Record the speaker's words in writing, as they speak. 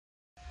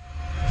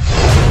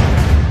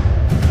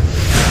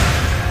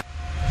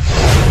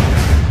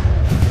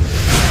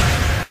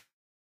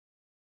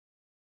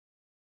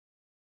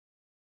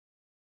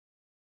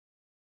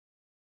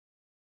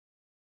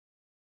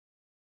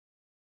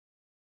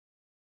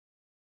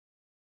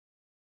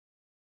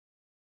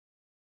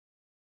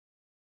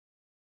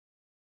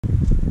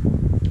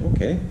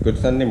Okay, good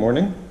Sunday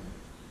morning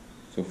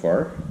so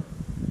far.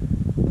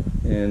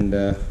 And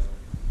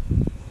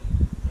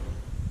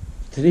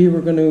today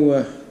we're going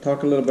to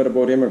talk a little bit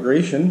about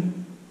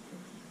immigration,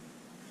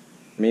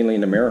 mainly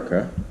in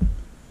America,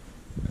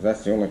 because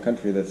that's the only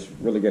country that's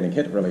really getting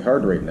hit really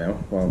hard right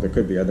now. Well, there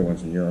could be other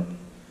ones in Europe.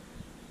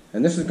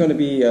 And this is going to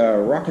be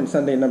Rockin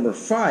Sunday number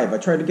 5. I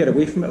tried to get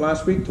away from it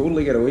last week,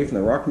 totally get away from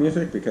the rock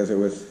music, because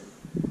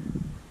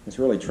it's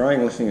really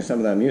trying listening to some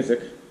of that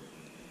music.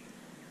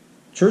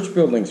 Church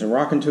buildings and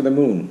rocking to the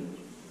moon.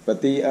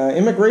 But the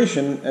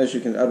immigration, as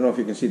you can, I don't know if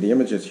you can see the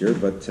images here,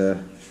 but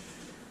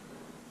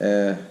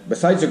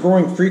besides the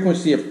growing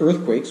frequency of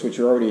earthquakes, which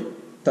are already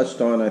touched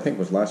on, I think it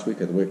was last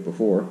week or the week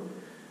before,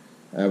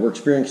 we're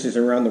experiencing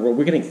around the world.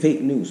 We're getting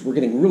fake news. We're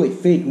getting really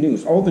fake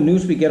news. All the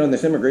news we get on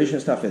this immigration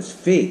stuff is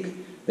fake.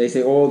 They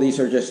say, oh, these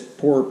are just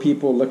poor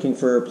people looking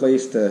for a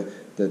place to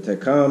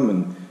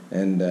come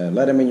and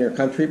let them in your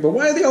country. But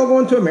why are they all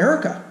going to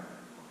America?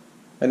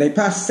 And they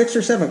passed 6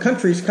 or 7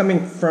 countries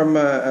coming from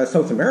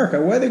South America.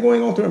 Why are they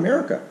going all to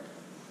America?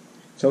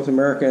 South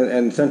America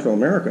and Central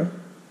America.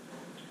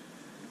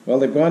 Well,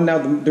 they've gone now.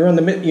 They're on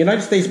the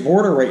United States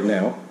border right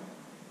now.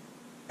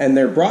 And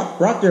they're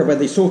brought there by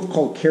these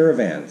so-called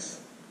caravans.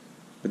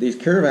 But these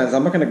caravans,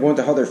 I'm not going to go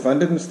into how they're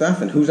funded and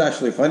stuff and who's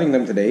actually funding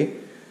them today.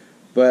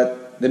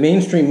 But the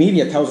mainstream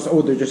media tells us,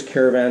 oh, they're just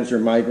caravans, they're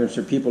migrants,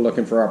 they're people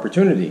looking for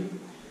opportunity.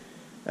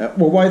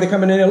 Well, why are they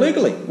coming in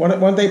illegally? Why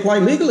don't they apply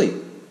legally?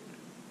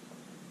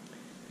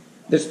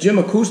 This Jim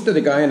Acosta, the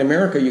guy in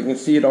America, you can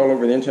see it all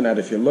over the internet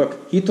if you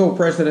look. He told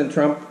President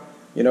Trump,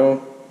 you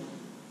know,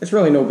 it's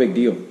really no big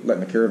deal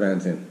letting the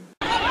caravans in.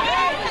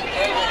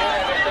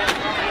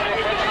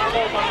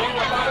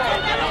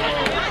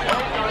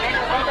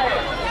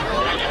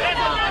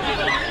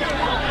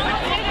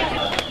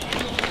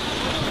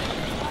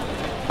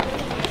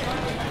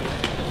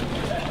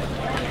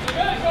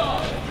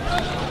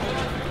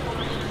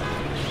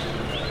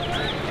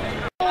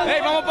 Hey,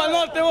 vamos para el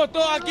norte, vos,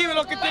 todos aquí,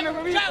 los que tienen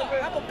huevito.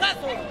 Vamos, caso.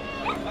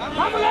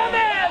 ¡Vamos,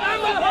 Leme!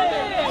 ¡Vamos,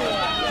 Leme!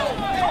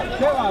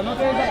 ¿Qué va? No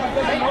te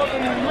desapartes, no te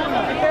ninguna.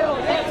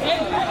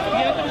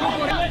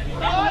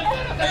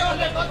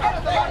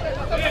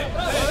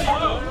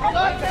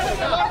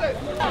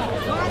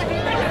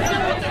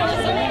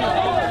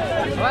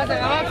 ¡Avance,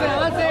 avance,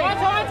 avance!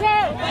 ¡Avance,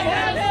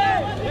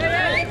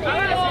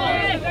 avance!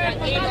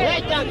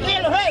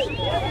 ¡Tranquilo, hey!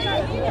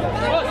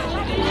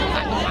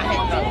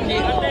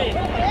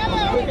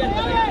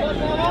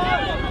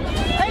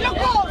 ¡Hey,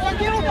 loco!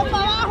 ¡Tranquilo,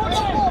 para abajo,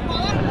 loco!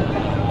 ¡Para abajo!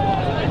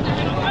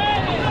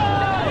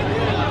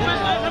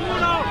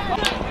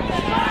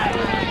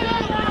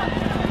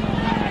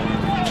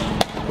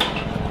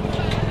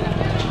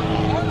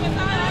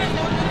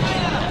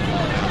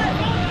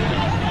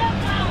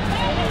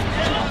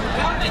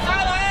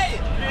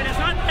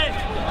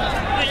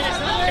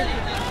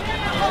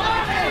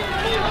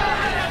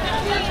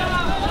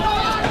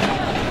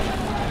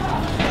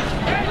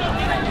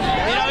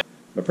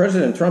 But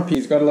President Trump,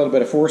 he's got a little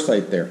bit of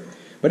foresight there.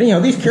 But anyhow,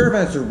 these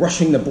caravans are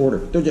rushing the border.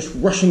 They're just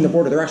rushing the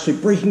border. They're actually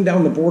breaking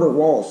down the border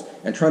walls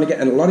and trying to get,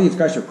 and a lot of these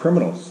guys are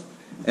criminals.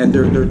 And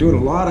they're doing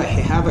a lot of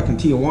havoc in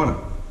Tijuana.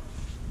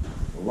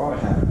 A lot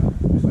of havoc.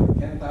 There's like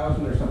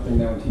 10,000 or something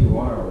now in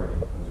Tijuana already.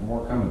 There's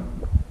more coming.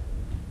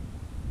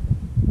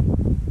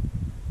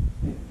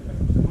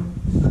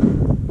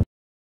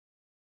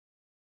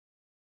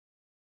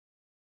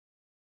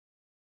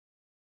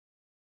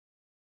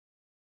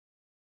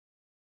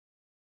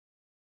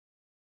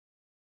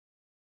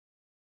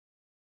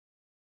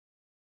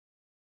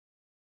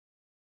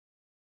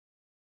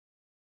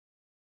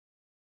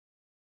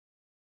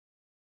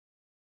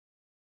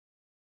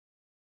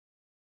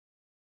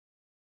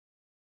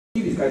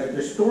 These guys,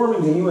 they're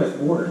storming the U.S.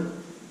 border.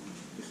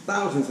 There's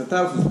thousands and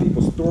thousands of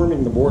people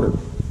storming the border.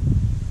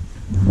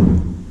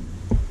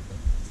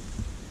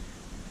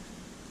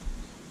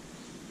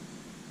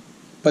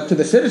 But to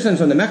the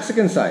citizens on the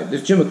Mexican side,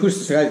 this Jim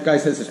Acosta guy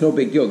says it's no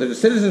big deal. To the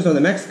citizens on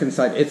the Mexican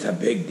side, it's a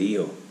big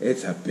deal.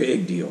 It's a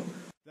big deal.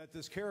 That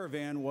this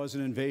caravan was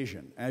an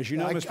invasion. As you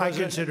know, I Mr.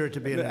 President, consider it to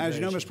be an invasion. As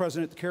you know, Mr.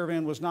 President, the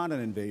caravan was not an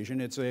invasion.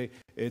 It's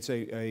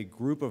a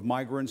group of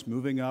migrants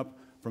moving up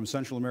from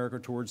Central America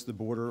towards the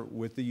border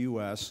with the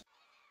U.S.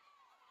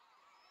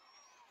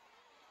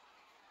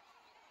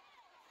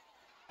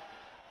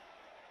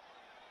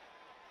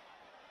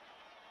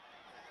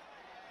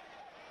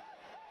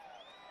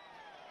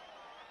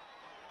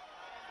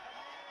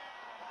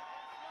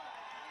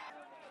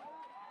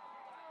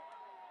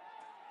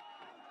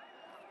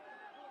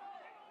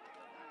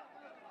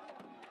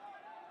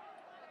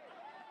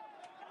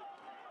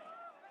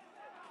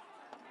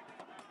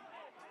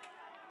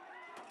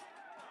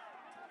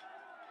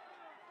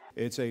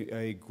 It's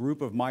a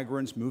group of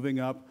migrants moving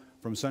up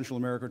from Central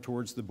America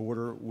towards the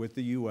border with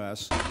the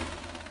U.S.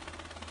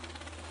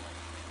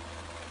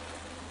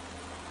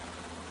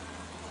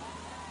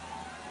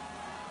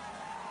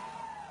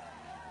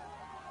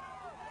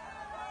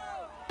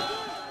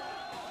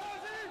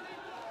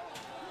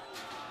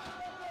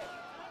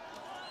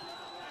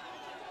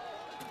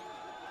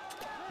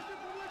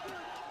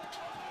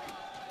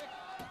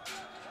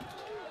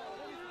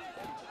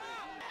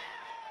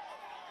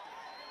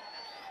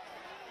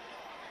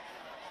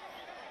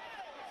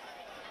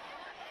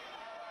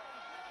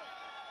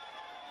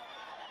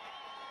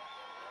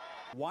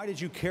 Why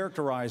did you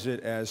characterize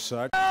it as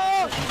such?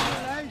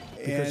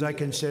 Because I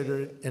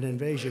consider it an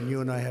invasion.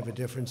 You and I have a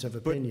difference of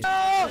opinion.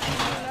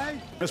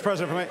 Mr.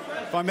 President,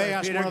 if I may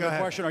ask Peter, one other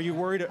question, are you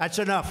worried? That's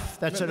enough.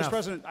 That's enough. Mr.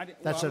 President, I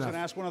was going to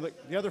ask one of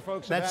the other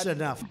folks. That's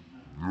enough.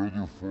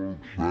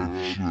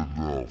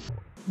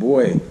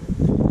 Boy,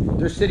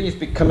 their city is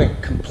becoming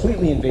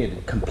completely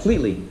invaded,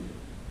 completely,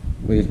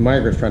 with these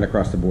migrants trying to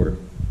cross the border.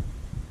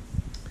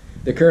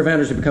 The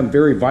caravanners have become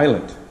very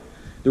violent.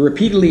 They're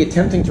repeatedly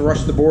attempting to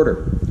rush the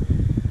border.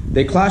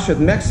 They clash with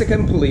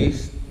Mexican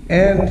police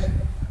and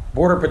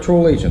border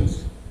patrol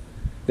agents.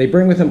 They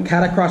bring with them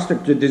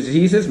catastrophic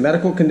diseases,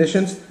 medical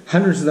conditions.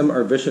 Hundreds of them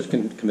are vicious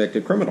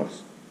convicted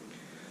criminals.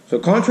 So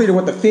contrary to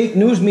what the fake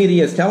news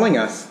media is telling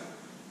us,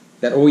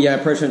 that, oh yeah,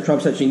 President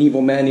Trump's such an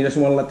evil man, he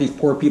doesn't want to let these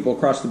poor people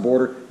across the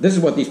border. This is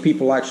what these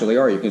people actually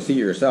are. You can see it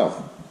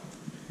yourself.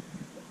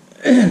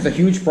 It's a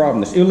huge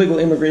problem. This illegal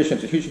immigration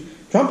is a huge...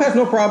 Trump has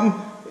no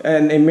problem,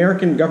 and the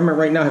American government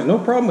right now has no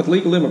problem with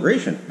legal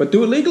immigration. But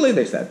do it legally,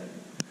 they said.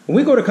 When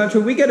we go to a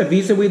country, we get a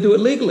visa, we do it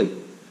legally.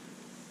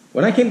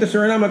 When I came to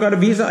Suriname, I got a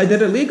visa, I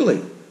did it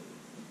legally.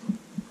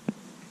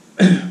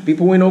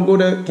 People we know go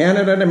to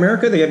Canada and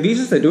America, they have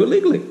visas, they do it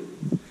legally.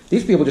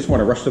 These people just want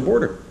to rush the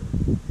border.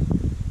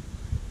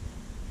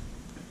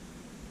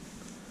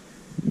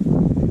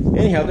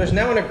 Anyhow, there's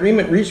now an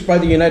agreement reached by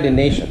the United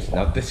Nations.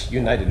 Now, this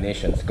United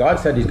Nations, God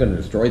said he's going to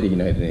destroy the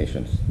United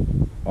Nations.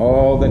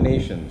 All the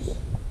nations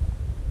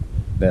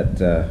that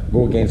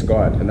go against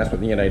God, and that's what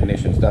the United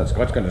Nations does.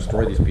 God's going to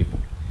destroy these people.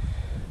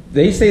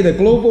 They say the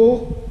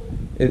global,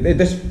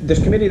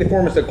 this committee they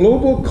form is the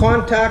Global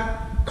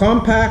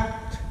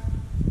Compact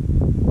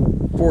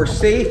for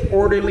Safe,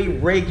 Orderly,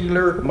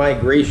 Regular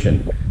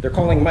Migration. They're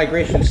calling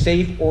migration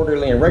safe,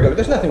 orderly, and regular.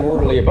 There's nothing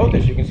orderly about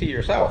this. You can see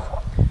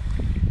yourself.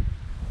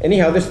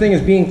 Anyhow, this thing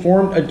is being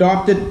formed,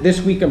 adopted this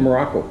week in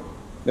Morocco.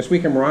 This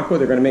week in Morocco,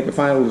 they're going to make a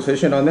final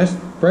decision on this.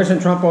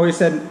 President Trump already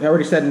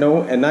said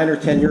no, and 9 or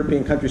 10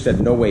 European countries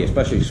said no way,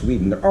 especially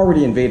Sweden. They're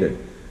already invaded.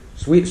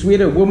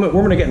 Sweden,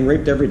 women are getting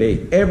raped every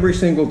day, every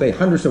single day,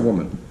 hundreds of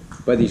women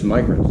by these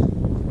migrants.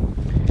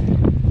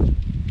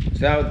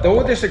 Now,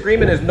 though this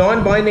agreement is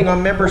non-binding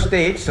on member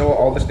states, so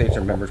all the states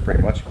are members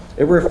pretty much,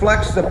 it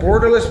reflects the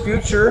borderless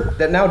future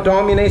that now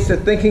dominates the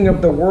thinking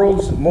of the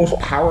world's most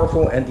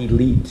powerful and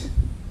elite.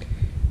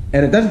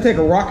 And it doesn't take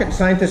a rocket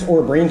scientist or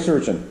a brain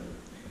surgeon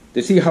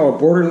to see how a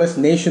borderless,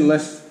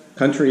 nationless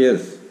country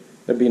is.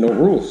 There'd be no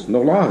rules,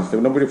 no laws.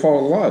 Nobody would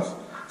follow the laws.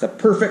 It's a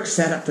perfect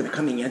setup for the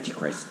coming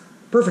Antichrist.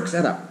 Perfect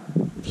setup.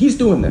 He's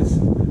doing this.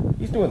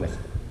 He's doing this.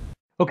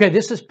 Okay,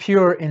 this is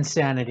pure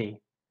insanity.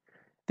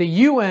 The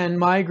UN,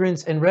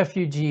 migrants and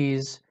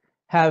refugees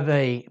have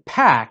a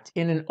pact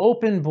in an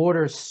open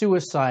border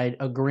suicide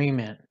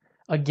agreement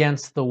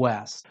against the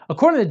West.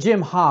 According to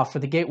Jim Hoff for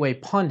the Gateway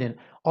Pundit,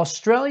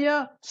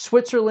 Australia,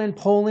 Switzerland,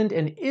 Poland,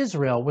 and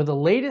Israel were the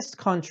latest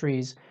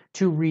countries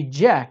to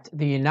reject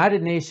the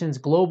United Nations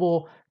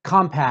Global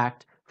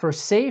Compact for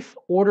safe,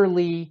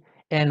 orderly,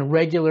 and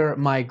regular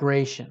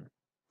migration.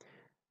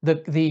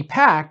 The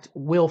pact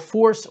will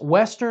force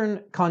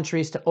Western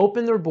countries to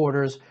open their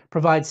borders,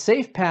 provide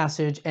safe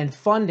passage and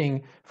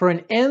funding for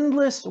an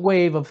endless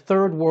wave of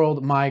third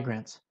world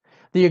migrants.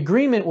 The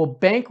agreement will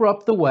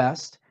bankrupt the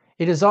West.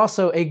 It is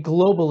also a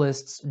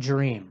globalist's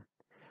dream.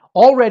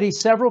 Already,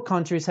 several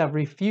countries have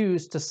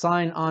refused to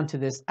sign on to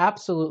this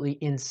absolutely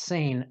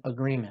insane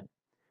agreement.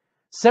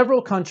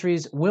 Several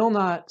countries will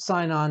not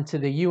sign on to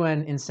the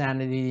UN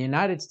insanity: the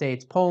United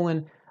States,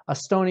 Poland,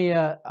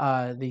 Estonia,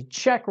 the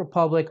Czech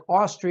Republic,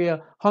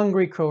 Austria,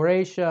 Hungary,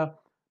 Croatia,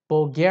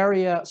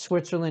 Bulgaria,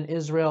 Switzerland,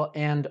 Israel,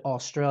 and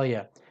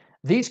Australia.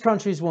 These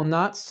countries will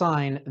not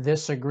sign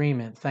this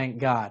agreement, thank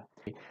God.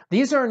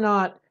 These are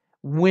not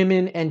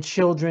women and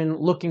children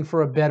looking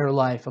for a better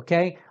life,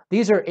 okay?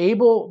 These are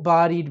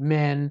able-bodied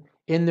men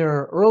in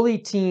their early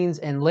teens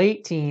and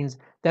late teens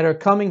that are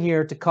coming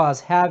here to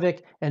cause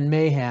havoc and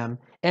mayhem,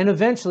 and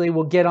eventually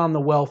will get on the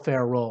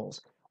welfare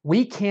rolls.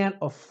 We can't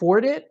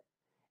afford it,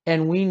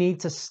 and we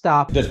need to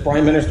stop. This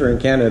Prime Minister in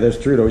Canada, this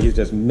Trudeau, he's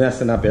just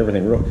messing up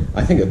everything.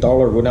 I think $1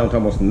 will go down to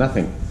almost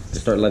nothing to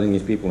start letting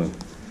these people in.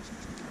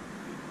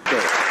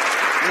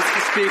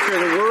 Mr.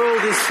 Speaker, the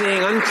world is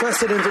seeing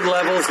unprecedented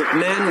levels of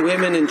men,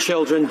 women, and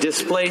children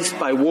displaced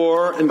by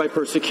war and by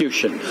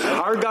persecution.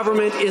 Our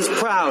government is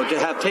proud to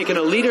have taken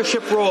a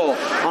leadership role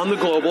on the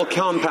Global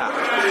Compact.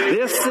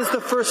 This is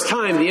the first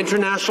time the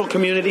international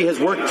community has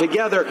worked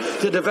together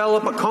to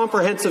develop a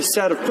comprehensive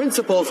set of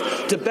principles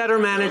to better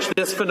manage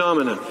this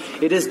phenomenon.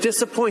 It is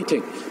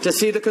disappointing to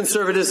see the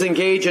Conservatives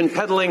engage in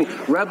peddling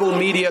rebel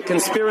media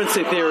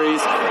conspiracy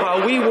theories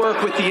while we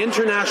work with the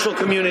international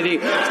community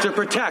to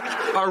protect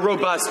our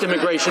robust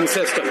immigration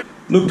system.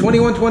 Luke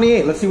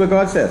 21:28. Let's see what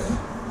God says.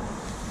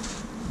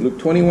 Luke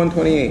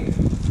 21:28.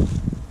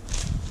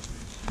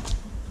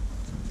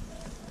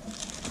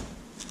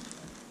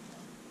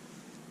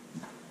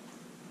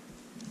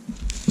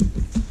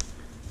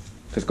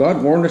 Because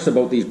God warned us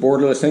about these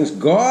borderless things.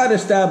 God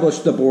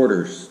established the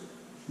borders.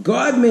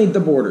 God made the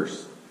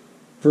borders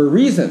for a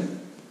reason.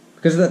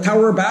 Because of the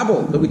Tower of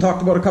Babel that we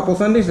talked about a couple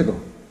Sundays ago.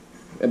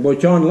 about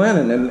John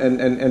Lennon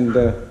and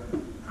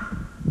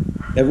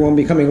everyone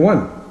becoming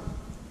one.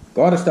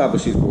 God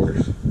established these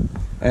borders.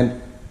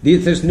 And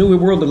this new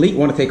world elite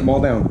want to take them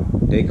all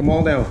down. Take them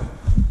all down.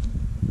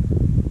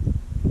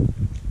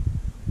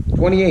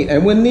 28.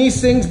 And when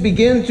these things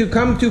begin to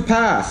come to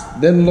pass,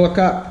 then look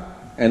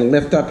up and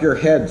lift up your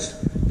heads,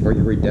 for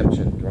your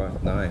redemption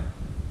draweth nigh.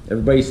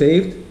 Everybody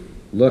saved?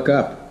 Look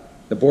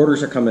up. The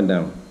borders are coming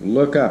down.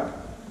 Look up.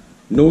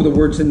 Know the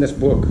words in this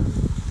book.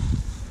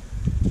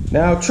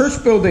 Now,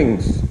 church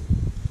buildings.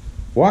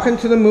 Walking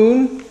to the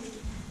moon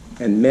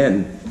and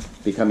men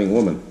becoming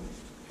women.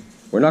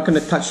 We're not going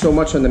to touch so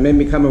much on the men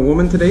becoming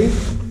women today,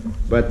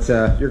 but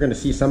you're going to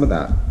see some of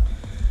that.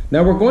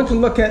 Now, we're going to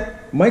look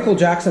at Michael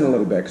Jackson a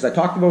little bit, because I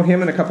talked about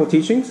him in a couple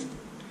teachings.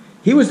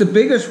 He was the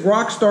biggest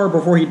rock star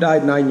before he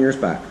died 9 years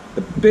back.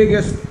 The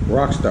biggest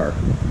rock star.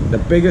 The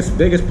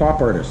biggest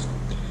pop artist.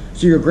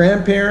 So your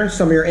grandparents,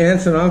 some of your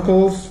aunts and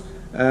uncles,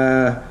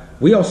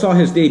 we all saw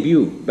his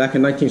debut back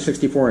in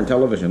 1964 on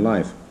television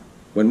live.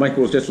 When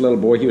Michael was just a little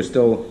boy, his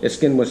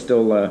skin was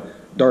still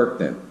dark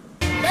then.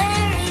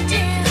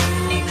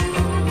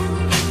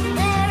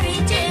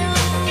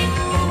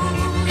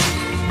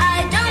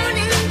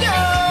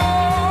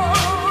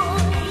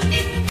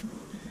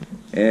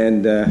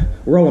 And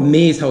we're all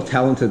amazed how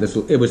talented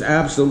it was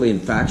absolutely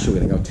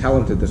infatuating how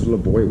talented this little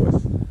boy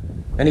was.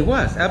 And he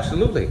was,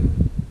 absolutely.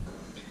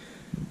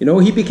 You know,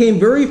 he became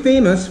very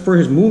famous for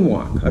his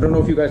moonwalk. I don't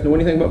know if you guys know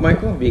anything about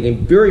Michael. He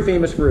became very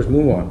famous for his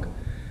moonwalk.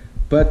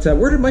 But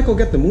where did Michael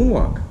get the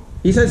moonwalk?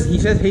 He says he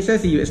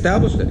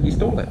established it. He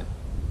stole it.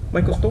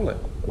 Michael stole it.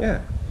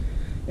 Yeah.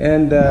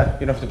 And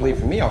you don't have to believe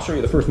for me. I'll show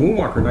you the first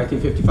moonwalker in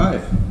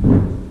 1955.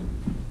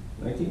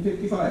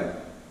 1955.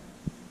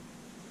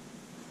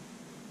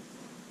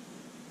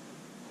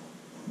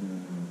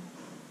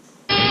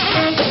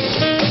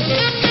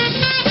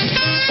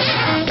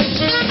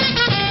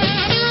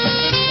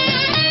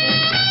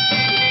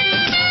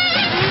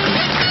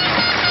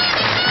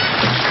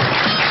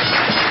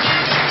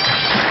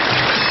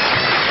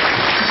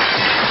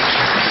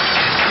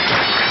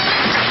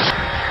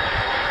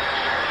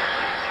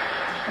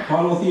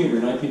 Apollo Theater,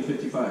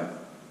 1955.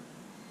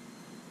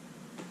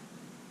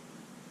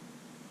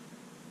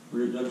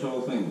 We're to judge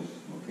all things.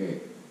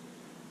 Okay.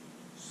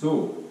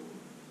 So,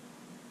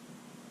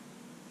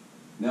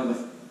 now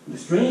the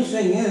strange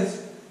thing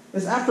is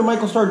after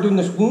Michael started doing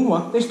this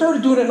moonwalk, they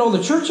started doing it in all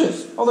the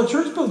churches, all the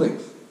church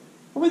buildings.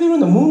 What were they doing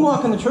the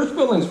moonwalk in the church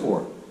buildings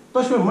for?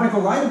 Especially when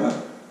Michael lied about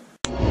it.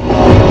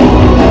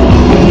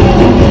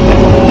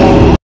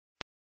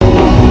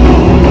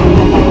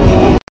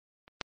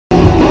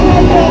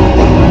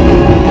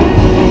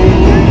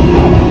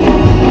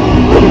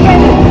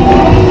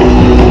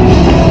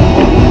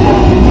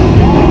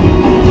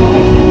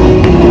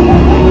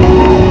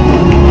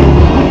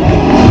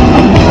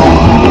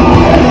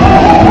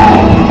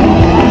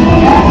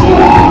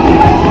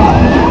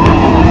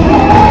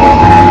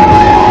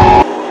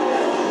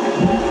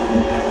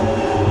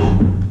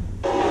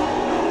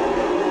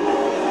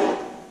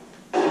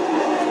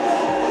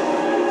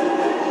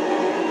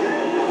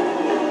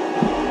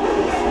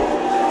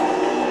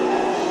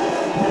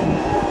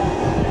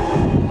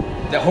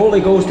 The Holy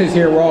Ghost is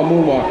here, we're all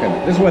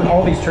moonwalking. This is what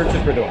all these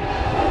churches were doing.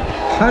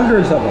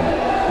 Hundreds of them.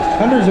 There's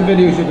hundreds of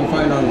videos you can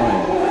find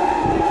online.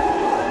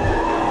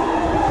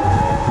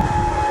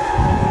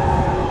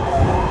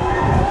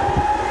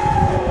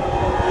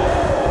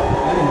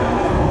 Anyhow,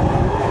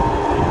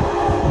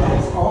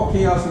 it's all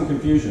chaos and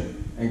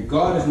confusion. And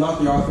God is not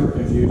the author of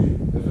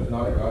confusion. This is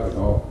not a God at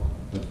all.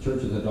 The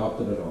church has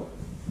adopted it all.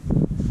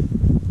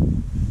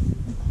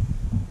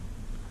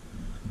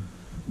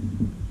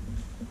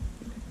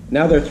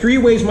 Now, there are three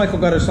ways Michael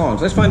got his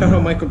songs. Let's find out how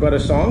Michael got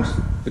his songs,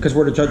 because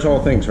we're to judge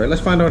all things, right? Let's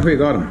find out who he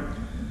got them.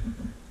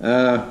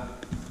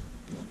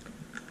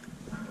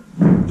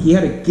 He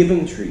had a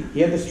giving tree.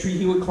 He had this tree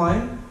he would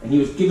climb, and he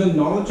was given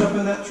knowledge up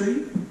in that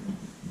tree,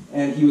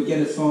 and he would get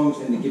his songs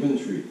in the giving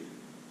tree.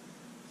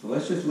 So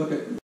let's just look at...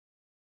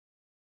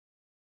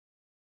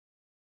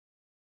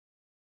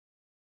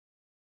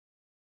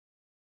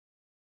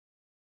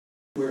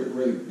 Where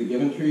the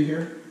giving tree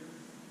here?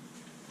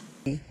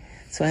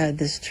 So I had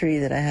this tree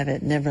that I have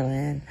at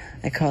Neverland.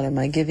 I call it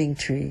my giving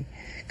tree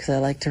because I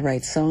like to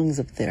write songs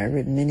up there. I've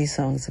written many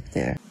songs up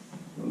there.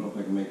 I don't know if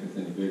I can make this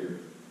any bigger.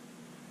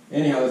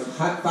 Anyhow, there's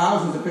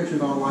thousands of pictures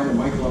online of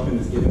Michael up in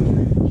this giving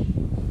tree.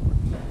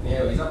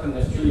 Yeah, he's up in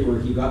this tree where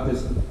he got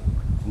this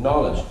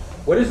knowledge.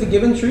 What is the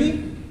giving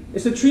tree?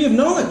 It's the tree of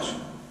knowledge.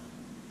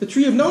 The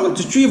tree of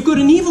knowledge, the tree of good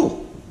and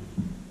evil.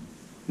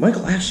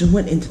 Michael actually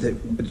went into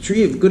the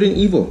tree of good and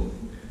evil,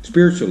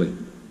 spiritually.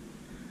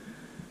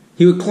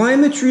 He would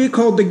climb the tree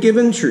called the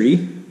given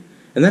tree,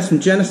 and that's from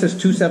Genesis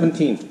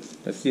 2:17.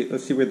 Let's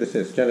see where this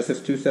is. Genesis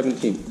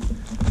 2:17.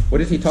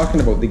 What is he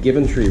talking about? The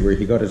given tree where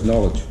he got his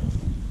knowledge.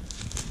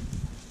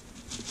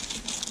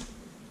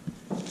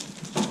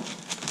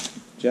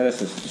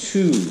 Genesis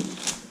 2.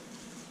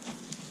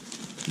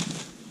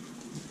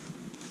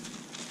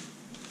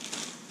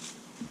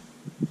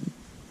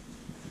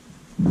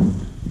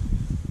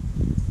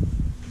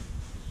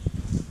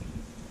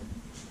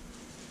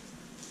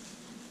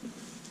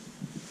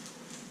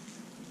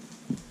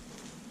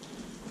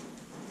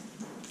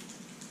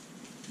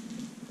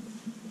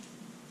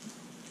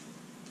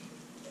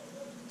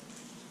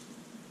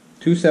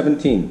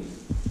 2:17.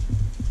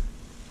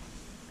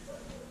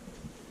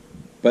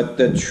 But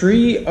the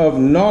tree of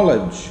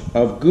knowledge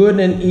of good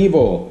and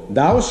evil,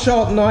 thou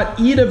shalt not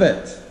eat of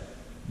it.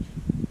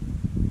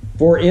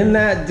 For in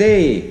that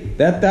day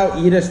that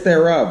thou eatest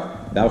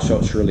thereof, thou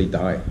shalt surely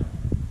die.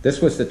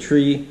 This was the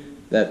tree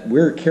that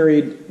we're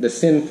carried the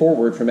sin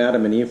forward from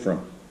Adam and Eve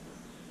from.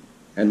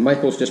 And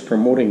Michael's just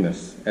promoting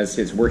this as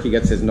his where he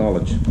gets his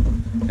knowledge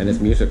and his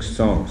music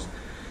songs.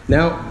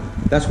 Now,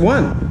 that's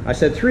one. I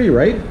said 3,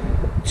 right?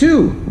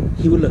 2,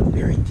 he would look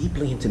very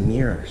deeply into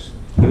mirrors.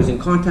 He was in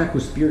contact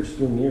with spirits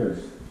through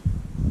mirrors.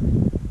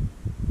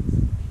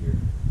 Here.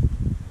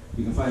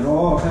 You can find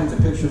all kinds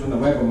of pictures on the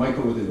web of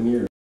Michael with his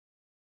mirrors.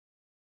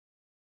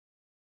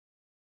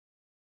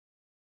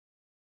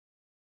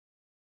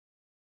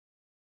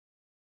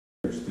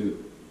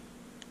 Too.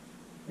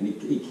 And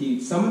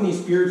he summoned these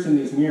spirits in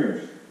these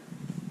mirrors.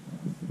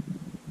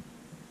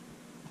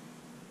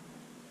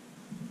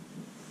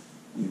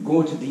 You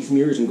go into these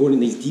mirrors and go into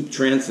these deep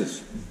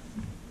trances.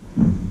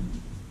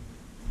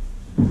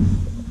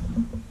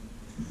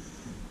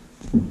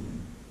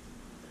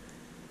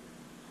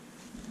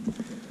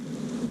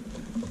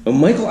 And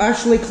Michael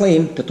actually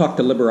claimed to talk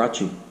to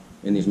Liberace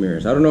in these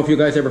mirrors. I don't know if you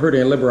guys ever heard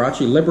of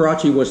Liberace.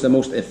 Liberace was the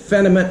most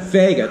effeminate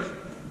faggot,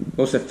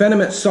 most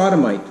effeminate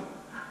sodomite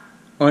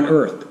on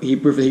earth. He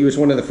was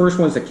one of the first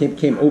ones that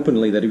came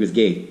openly that he was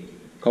gay.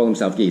 Called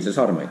himself gay. He's a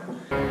sodomite.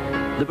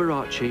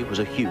 Liberace was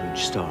a huge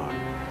star.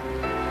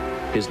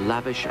 His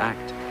lavish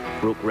act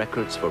broke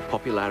records for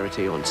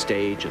popularity on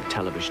stage and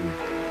television,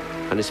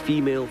 and his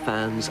female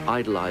fans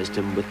idolized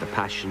him with the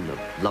passion of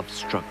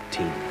love-struck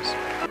teens.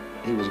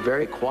 He was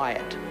very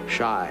quiet,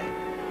 shy,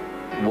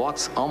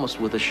 walks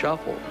almost with a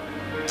shuffle,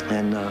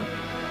 and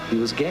he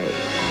was gay.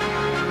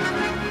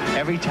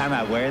 Every time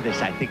I wear this,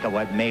 I think of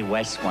what Mae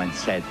West once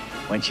said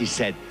when she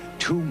said,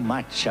 "Too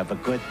much of a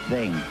good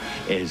thing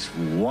is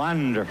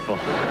wonderful."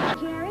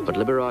 But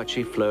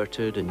Liberace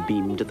flirted and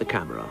beamed at the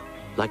camera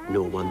like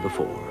no one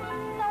before.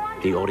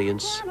 The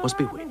audience was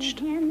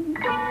bewitched.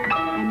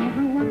 I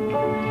never worked,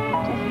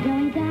 just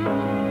dilly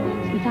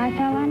dally, since I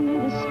fell under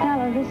the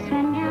spell of this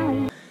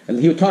Svengali. And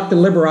he would talk to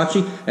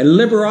Liberace, and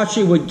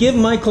Liberace would give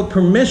Michael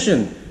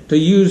permission to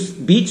use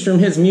beats from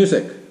his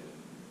music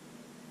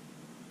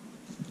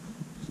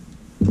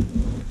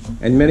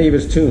and many of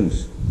his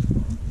tunes.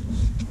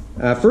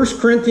 1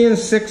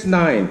 Corinthians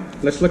 6:9.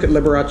 Let's look at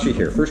Liberace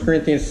here. 1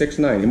 Corinthians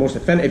 6:9. The most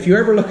offended. If you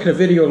ever look at a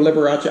video of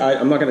Liberace,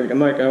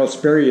 I'll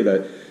spare you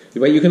that.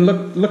 But you can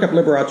look up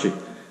Liberace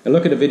and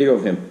look at a video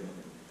of him.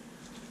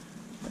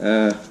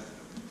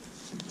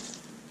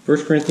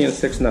 1 Corinthians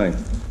 6:9.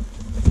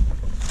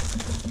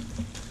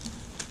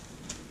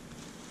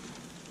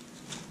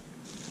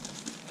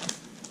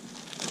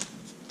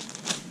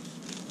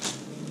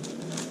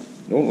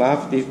 Don't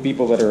laugh at these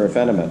people that are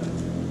effeminate.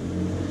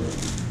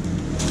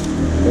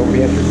 Don't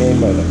be entertained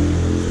by them.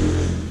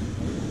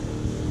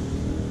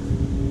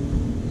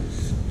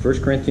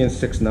 1 Corinthians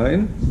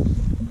 6:9.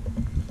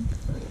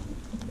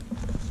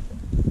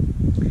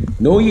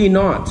 Know ye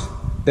not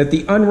that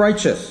the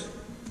unrighteous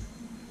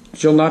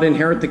shall not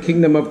inherit the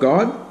kingdom of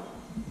God?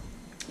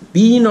 Be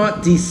ye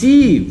not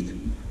deceived,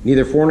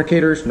 neither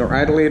fornicators, nor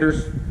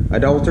idolaters,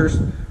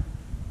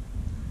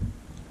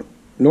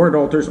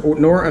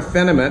 nor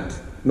effeminate,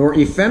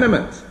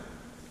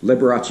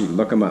 Liberace,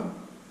 look him up.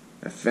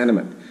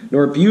 Effeminate.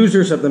 Nor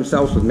abusers of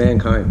themselves with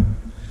mankind.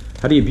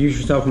 How do you abuse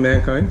yourself with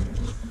mankind?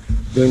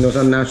 Doing those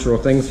unnatural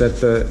things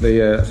that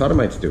the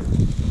sodomites do.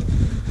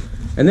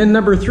 And then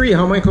number 3,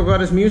 how Michael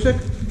got his music?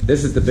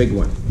 This is the big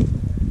one.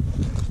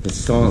 His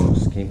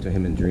songs came to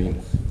him in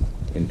dreams.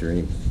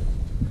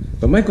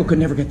 But Michael could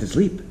never get to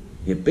sleep.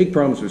 He had big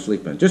problems with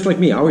sleeping. Just like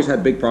me, I always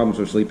had big problems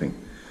with sleeping.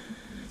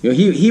 You know,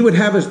 he would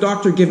have his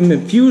doctor give him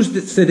infused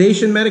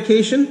sedation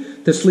medication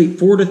to sleep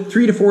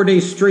 3 to 4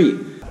 days straight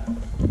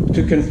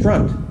to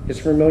confront his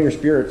familiar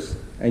spirits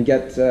and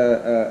get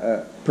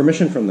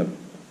permission from them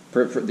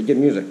to give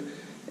music.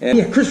 And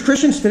yeah,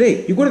 Christians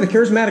today, you go to the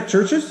charismatic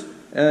churches,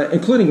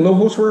 including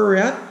Logos where we're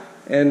at,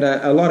 and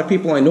a lot of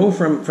people I know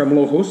from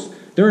Logos,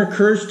 they're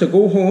encouraged to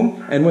go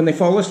home and when they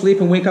fall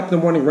asleep and wake up in the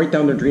morning, write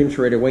down their dreams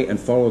right away and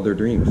follow their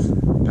dreams.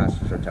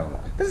 Pastors are telling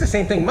them. This is the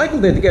same thing Michael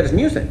did to get his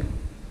music.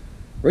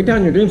 Write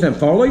down your dreams and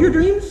follow your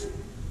dreams?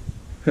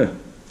 Huh.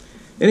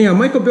 Anyhow,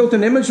 Michael built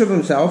an image of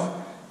himself,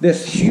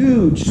 this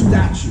huge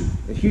statue,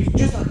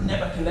 just like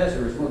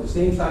Nebuchadnezzar. It's one of the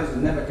same size as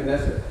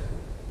Nebuchadnezzar.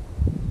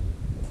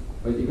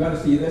 But you've got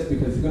to see this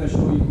because it's going to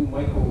show you who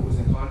Michael was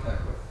in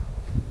contact with.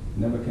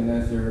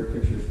 Nebuchadnezzar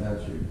picture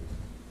statue.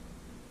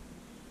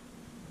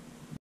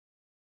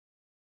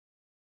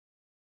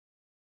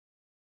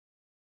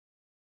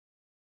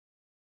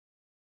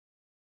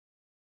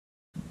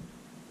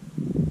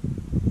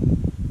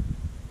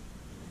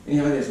 And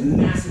you have this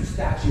massive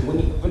statue.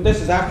 But this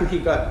is after he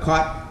got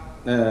caught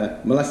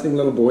molesting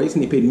little boys,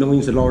 and he paid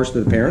millions of dollars to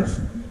the parents,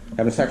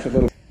 having sex with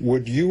little.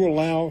 Would you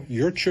allow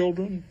your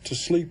children to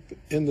sleep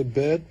in the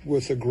bed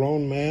with a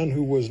grown man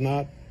who was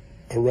not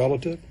a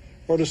relative,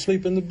 or to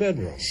sleep in the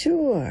bedroom?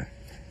 Sure.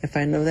 If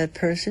I know that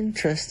person,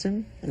 trust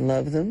them, and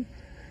love them,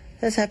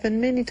 That's happened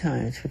many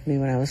times with me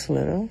when I was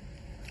little.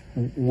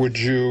 Would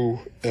you,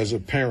 as a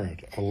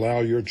parent,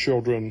 allow your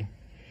children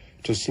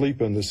to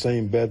sleep in the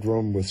same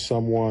bedroom with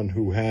someone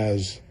who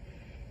has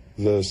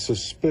the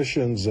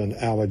suspicions and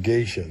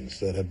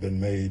allegations that have been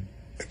made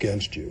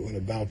against you and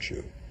about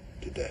you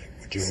today?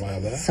 Would you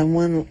allow that?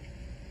 Someone...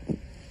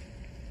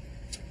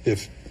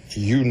 If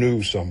you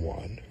knew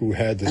someone who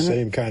had the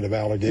same kind of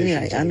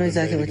allegations... Yeah, I know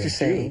exactly what you're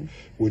saying.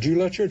 Would you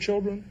let your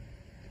children...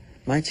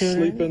 My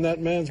children? Sleep in that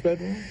man's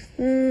bedroom?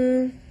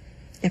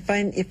 If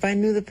I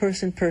knew the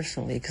person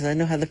personally, because I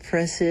know how the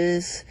press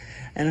is,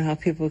 I know how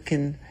people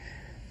can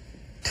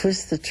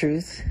twist the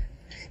truth.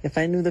 If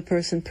I knew the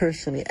person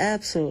personally,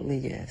 absolutely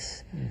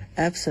yes.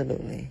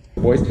 Absolutely.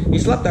 Boys, he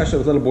slept actually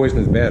with little boys in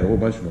his bed, a whole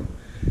bunch of them.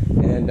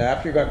 And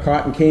after he got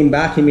caught and came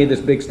back, he made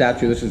this big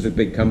statue. This is a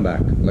big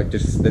comeback, like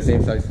just the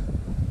same size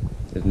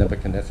as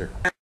Nebuchadnezzar.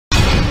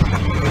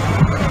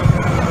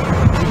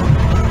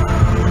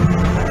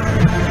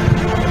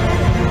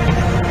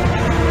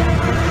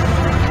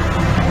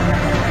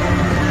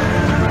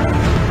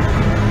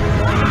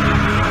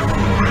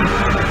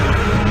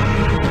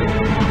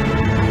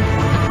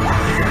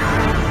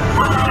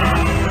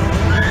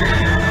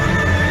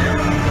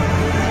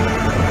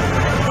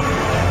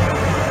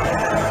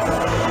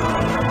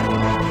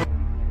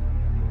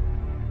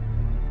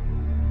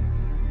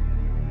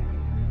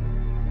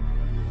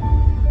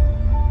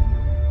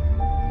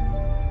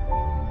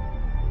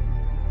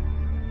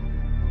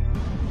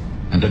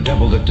 And the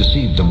devil that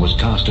deceived them was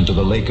cast into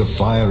the lake of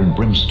fire and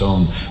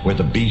brimstone, where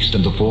the beast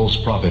and the false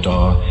prophet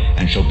are,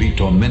 and shall be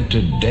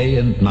tormented day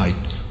and night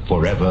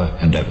forever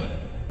and ever.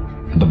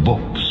 And the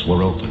books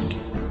were opened.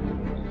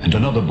 And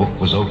another book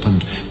was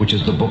opened, which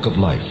is the book of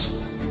life.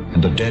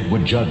 And the dead were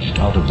judged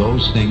out of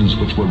those things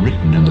which were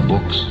written in the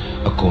books,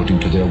 according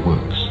to their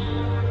works.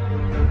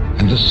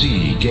 And the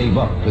sea gave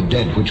up the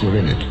dead which were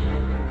in it.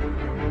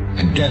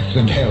 And death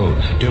and hell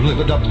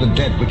delivered up the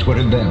dead which were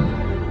in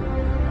them.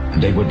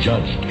 And they were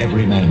judged,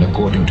 every man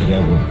according to their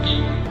works.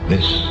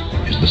 This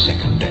is the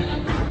second death.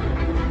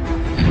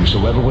 And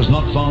whosoever was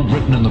not found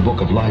written in the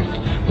book of life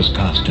was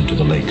cast into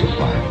the lake of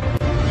fire.